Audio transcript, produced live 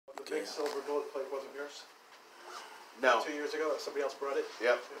big silver bullet plate wasn't yours? No. 2 years ago, somebody else brought it?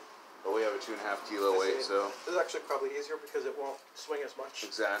 Yep. But we have a 2.5 kilo weight, so. This is actually probably easier because it won't swing as much.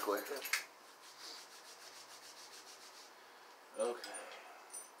 Exactly. Yeah. Okay.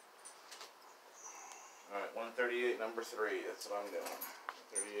 Alright, 138, number 3. That's what I'm doing.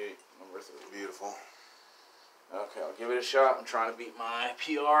 38, number 3. Beautiful. Okay, I'll give it a shot. I'm trying to beat my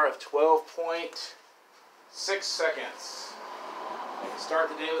PR of 12.6 seconds. I can start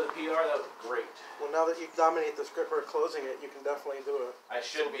the day with a PR. That was great. Well, now that you dominate this gripper closing it, you can definitely do it. I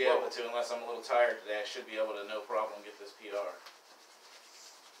should be able to, unless I'm a little tired today. I should be able to, no problem, get this PR.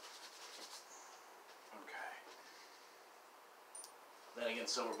 Okay. Then again,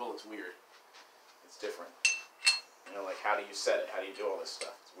 silver bullet's weird. It's different. You know, like how do you set it? How do you do all this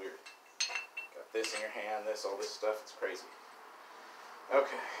stuff? It's weird. Got this in your hand, this, all this stuff. It's crazy.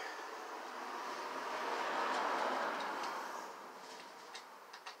 Okay.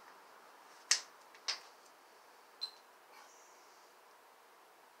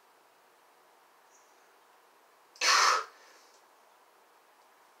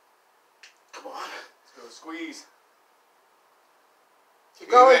 Come on. Let's go squeeze. Keep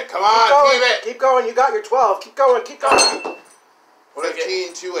going. Come on, keep it. Keep going. You got your 12. Keep going. Keep going.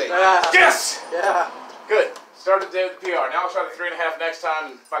 15.28. Yeah. Yes! Yeah. Good. Started the day with the PR. Now I'll try the 3.5 next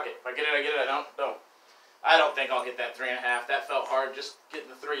time, and fuck it. If I get it, I get it. I don't. I don't think I'll get that 3.5. That felt hard, just getting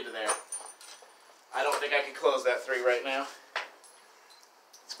the 3 to there. I don't think I can close that 3 right now.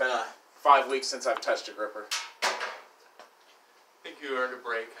 It's been 5 weeks since I've touched a gripper. I think you earned a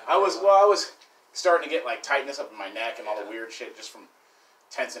break. I was starting to get like tightness up in my neck and all the weird shit just from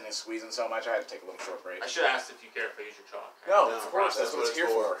tensing and squeezing so much. I had to take a little short break. I should have asked if you care if I use your chalk. No, of course. That's what it's here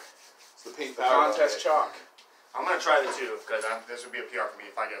for. It's the pink The powder. contest chalk. I'm going to try the 2, because this would be a PR for me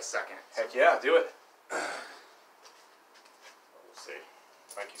if I get a second. Heck yeah, do it. We'll see.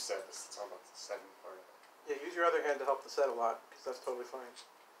 Like you said, it's all about the setting part of it. Yeah, use your other hand to help the set a lot, because that's totally fine.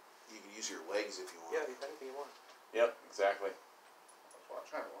 You can use your legs if you want. Yeah, anything you want. Yep, exactly. I'm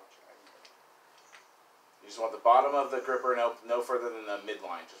trying to watch it. You just want the bottom of the gripper no further than the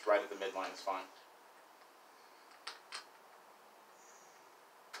midline. Just right at the midline is fine.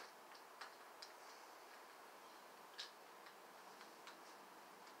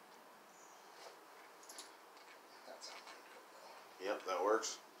 Yep, that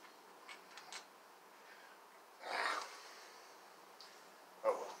works.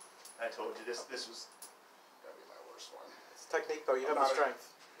 Oh well. I told you this was gotta be my worst one. It's technique, though. You have the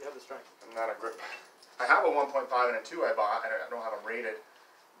strength. You have the strength. I'm not a grip. I have a 1.5 and a 2 I bought. I don't have them rated,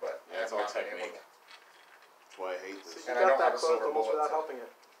 but Yeah, it's all technique. That's why I hate this. So you And I got don't have that a close silver almost bullet, without so- helping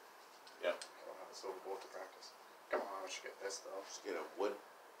it. Yep. I don't have a silver bullet to practice. Come on, I should get this though. Just get a wood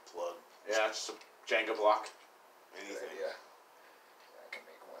plug. Yeah, just a Jenga block. Anything. Yeah. Yeah, I can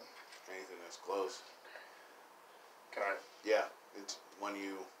make one. Anything that's close. Can I? Yeah, it's when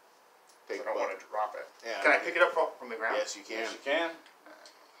you I take. don't want to drop it. Yeah. Can I pick it up from the ground? Yes, you can. Yes, you can.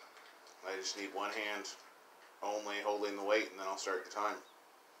 I just need one hand only holding the weight, and then I'll start the time.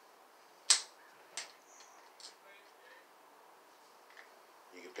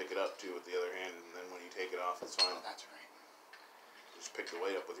 You can pick it up too with the other hand, and then when you take it off, it's fine. Oh, that's right. Just pick the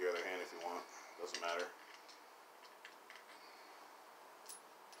weight up with your other hand if you want. Doesn't matter.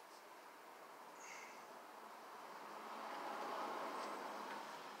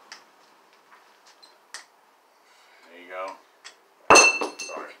 There you go.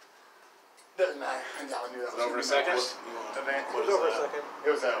 Sorry. Doesn't matter. I knew that was Over a gonna be my second? worst You want event. It was over a second.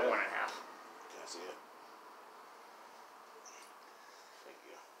 It was Yeah. 1.5. Can I see it? Thank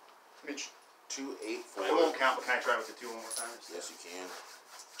you. Mitch, 284. it won't count, but can I try with the 2 one more time? Yes, you can.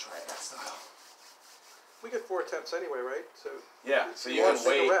 Try that style. We get 4 attempts anyway, right? So Yeah, so you You can want to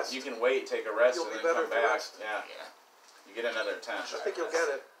take a wait. rest. You can wait, take a rest, You'll and be then better come for back. rest. Yeah, Yeah. you get another attempt. I think you'll get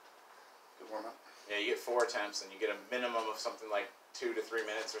it. Good warm up. Yeah, you get 4 attempts, and you get a minimum of something like 2 to 3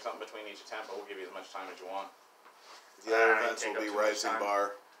 minutes or something between each attempt. But we'll give you as much time as you want. The other Alright, events take will up be too much rising time.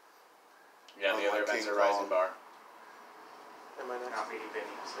 bar. Yeah, the Unlike other events King are rising Kong. bar. Am I next? Not beating Vinny.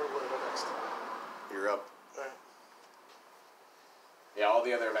 Or what am I next? You're up. Alright. Yeah, all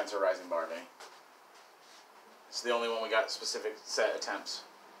the other events are rising bar day. It's the only one we got specific set attempts.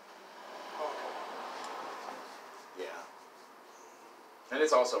 Yeah. And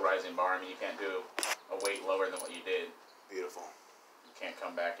it's also rising bar. I mean, you can't do a weight lower than what you did. Beautiful. You can't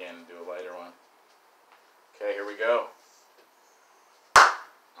come back in and do a lighter one. Okay, here we go.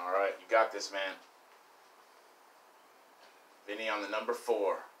 Alright, you got this, man. Vinny on the number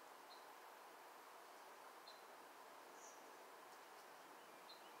 4.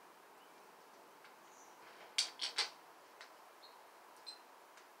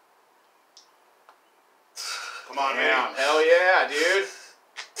 Come on, Damn, man. hell yeah, dude.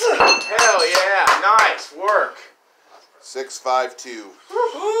 Hell yeah, nice work. 6.52.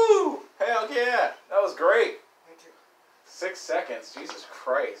 Woo! Hell yeah, that was great. Thank you. 6 seconds, Jesus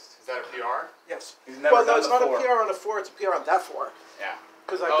Christ. Is that a PR? Yes. He's never Well, no, done it's the not 4. a PR on a 4, it's a PR on that 4. Yeah.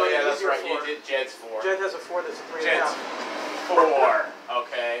 Because I've Oh done yeah, an that's easier right. 4. You did Jed's 4. Jed has a 4 that's a 3.5. Jed's 4.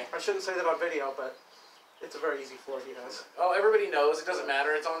 Okay. I shouldn't say that on video, but it's a very easy 4 he has. Oh, everybody knows. It doesn't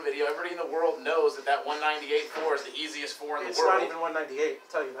matter. It's on video. Everybody in the world knows that 198 4 is the easiest 4 in the It's world. not even 198, I'll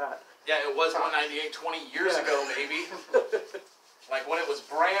tell you that. Yeah, it was 198 20 years Yeah. ago, maybe. Like when it was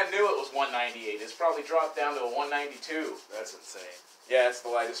brand new, it was 198. It's probably dropped down to a 192. That's insane. Yeah, it's the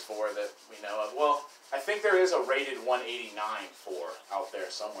lightest 4 that we know of. Well, I think there is a rated 189 4 out there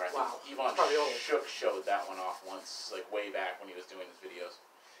somewhere. I Wow. think Yvonne Probably old. Shook showed that one off once, like way back when he was doing his videos.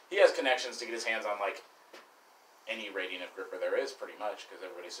 He has connections to get his hands on like any rating of gripper there is, pretty much, because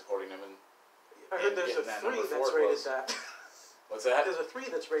everybody's supporting him. And I heard there's a getting that 3 number that's 4 rated close. that. What's that? There's a 3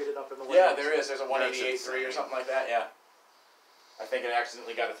 that's rated up in the Yeah, 190s. there is. There's a 188 That's 3 or insane. something like that. Yeah. I think it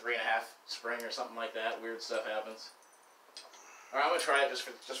accidentally got a 3.5 spring or something like that. Weird stuff happens. All right, I'm gonna try it just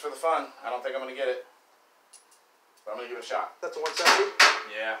for the fun. I don't think I'm gonna get it, but I'm gonna give it a shot. That's a 170?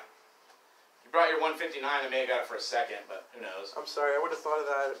 Yeah. You brought your 159. I may have got it for a second, but who knows? I'm sorry, I would have thought of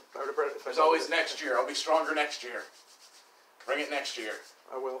that. I would have brought it if I There's knew always it. next year. I'll be stronger next year. Bring it next year,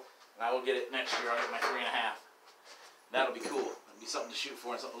 I will. and I will get it next year. I'll get my 3.5. That'll be cool. That'll be something to shoot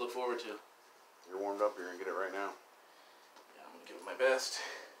for and something to look forward to. You're warmed up. You're gonna get it right now. Yeah, I'm gonna give it my best.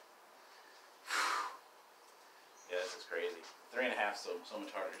 Yeah, this is crazy. 3.5, so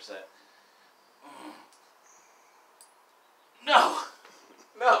much harder to set. No,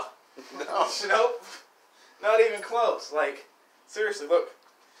 no, No. nope, not even close. Like, seriously, look.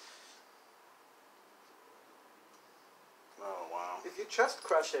 Oh wow. If you chest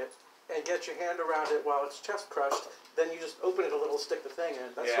crush it and get your hand around it while it's chest crushed, then you just open it a little, stick the thing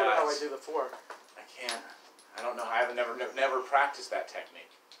in. That's sort of how I Yes. do the 4. I can't. I don't know. I haven't never practiced that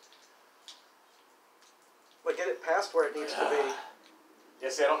technique. Like, get it past where it needs to be. Yeah,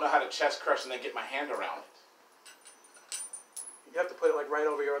 see, I don't know how to chest crush and then get my hand around it. You have to put it, like, right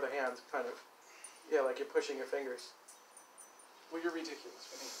over your other hand, kind of. Yeah, like you're pushing your fingers. Well, you're ridiculous,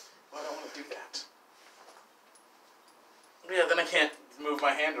 Vinny. Why do I want to do that? Yeah, then I can't move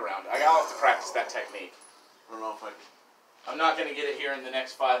my hand around. I'll have to practice that technique. I don't know if I can I'm not going to get it here in the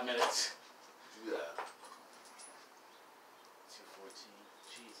next 5 minutes. do that. 214.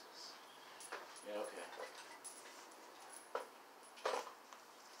 Jesus. Yeah, okay.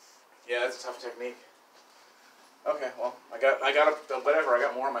 Yeah, that's a tough technique. Okay, well, I got whatever. I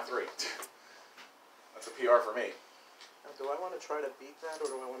got more on my 3. That's a PR for me. Now, do I want to try to beat that, or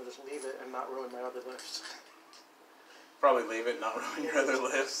do I want to just leave it and not ruin my other lifts? Probably leave it, not ruin your other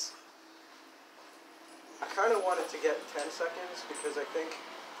lifts. I kind of wanted to get 10 seconds because I think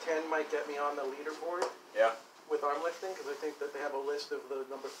 10 might get me on the leaderboard Yeah. with arm lifting, because I think that they have a list of the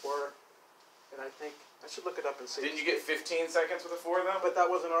number 4, and I think I should look it up and see. Didn't you get 15 seconds with a 4 though? But that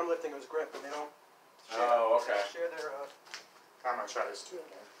wasn't arm lifting; it was grip, and they don't share, Oh, okay. share their. I'm gonna try this too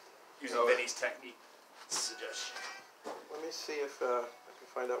again. Using Vinny's technique suggestion. Let me see if I can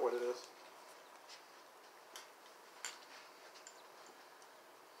find out what it is.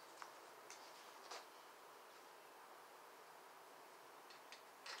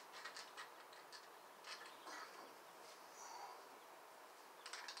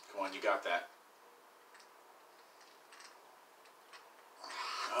 Come on, you got that.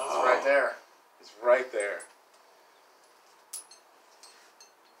 It's right there. It's right there.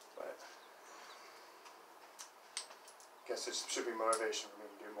 But Guess this should be motivation for me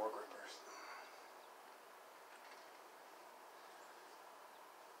to do more grippers.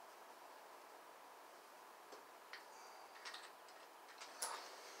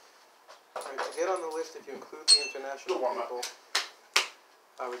 Alright, to get on the list, if you include the international Good warm-up. people,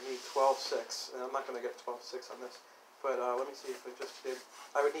 I would need 12.6, and I'm not going to get 12.6 on this, but let me see if I just did.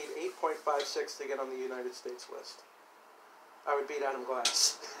 I would need 8.56 to get on the United States list. I would beat Adam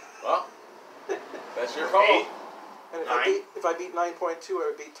Glass. well, that's your call. And Nine. if I beat 9.2, I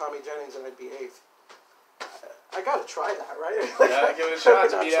would beat Tommy Jennings, and I'd be 8th. I gotta try that, right? Yeah, give it a shot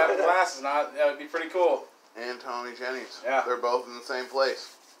to Not beat try Adam that. Glass. Is not that would be pretty cool. And Tommy Jennings. Yeah. They're both in the same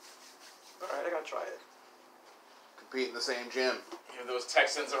place. Alright, I gotta try it. Compete in the same gym. Give those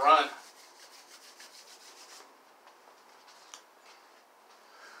Texans a run.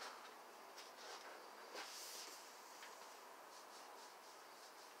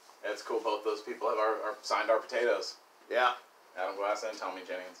 It's cool. Both those people have our signed our potatoes. Yeah. Adam Glass and Tommy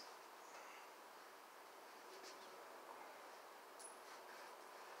Jennings.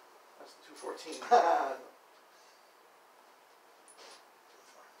 That's 214.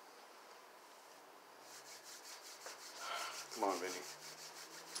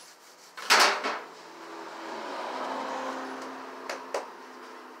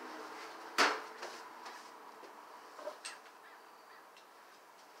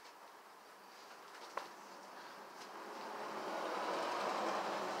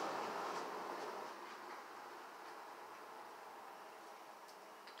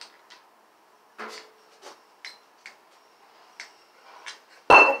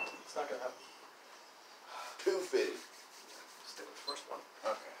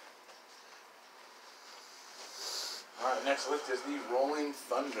 next lift is the Rolling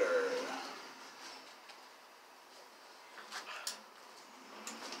Thunder.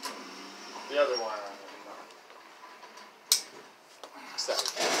 The other one.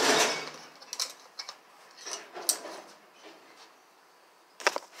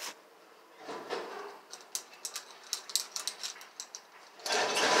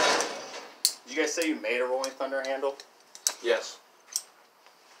 Did you guys say you made a Rolling Thunder handle? Yes.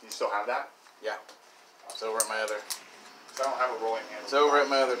 Do you still have that? Yeah. It's over at my other. I don't have a rolling handle. It's over at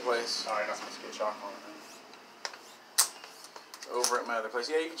my other place. Oh, you're not supposed to get chalk on it. It's over at my other place.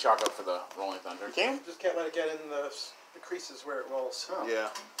 Yeah, you can chalk up for the Rolling Thunder. You can? Just can't let it get in the creases where it rolls. Oh. Yeah.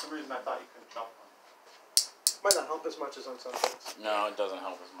 For some reason I thought you couldn't chalk on it. Might not help as much as on some things. No, it doesn't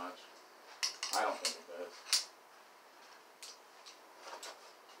help as much. I don't think it does.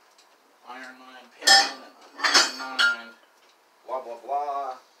 Iron Mine pin, Iron Mine, blah blah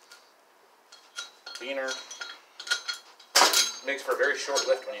blah. Beaner. Makes for a very short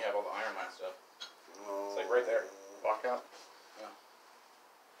lift when you have all the Iron Mine stuff. It's like right there. Lockout? Yeah.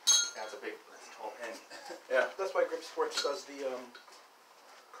 That's a tall pin. Yeah. That's why Grip Sports does the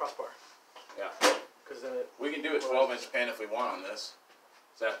crossbar. Yeah. Because then it. We can do a 12-inch pin if we want on this.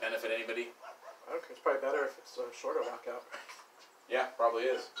 Does that benefit anybody? Okay, it's probably better if it's a shorter lockout. Yeah, probably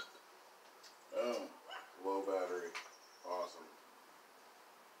is. Oh. Low battery. Awesome.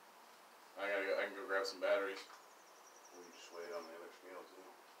 I can go grab some batteries. We can just wait on the other scale too.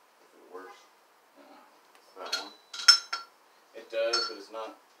 If it works. Uh, That one. It does, but it's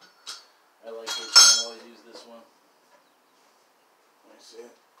not. I like this one. I always use this one. Let me see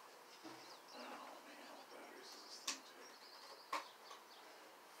it. Oh man, what batteries does this thing take?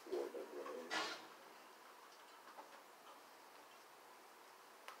 4 AA's.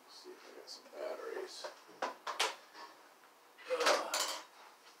 Let's see if I got some batteries.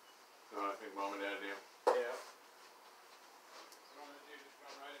 No, I think Mom and Dad do. Yeah. What I'm gonna do is just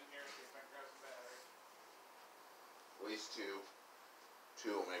run right in here and see if I can grab some batteries. At least two.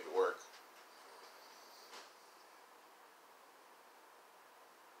 Two will make it work.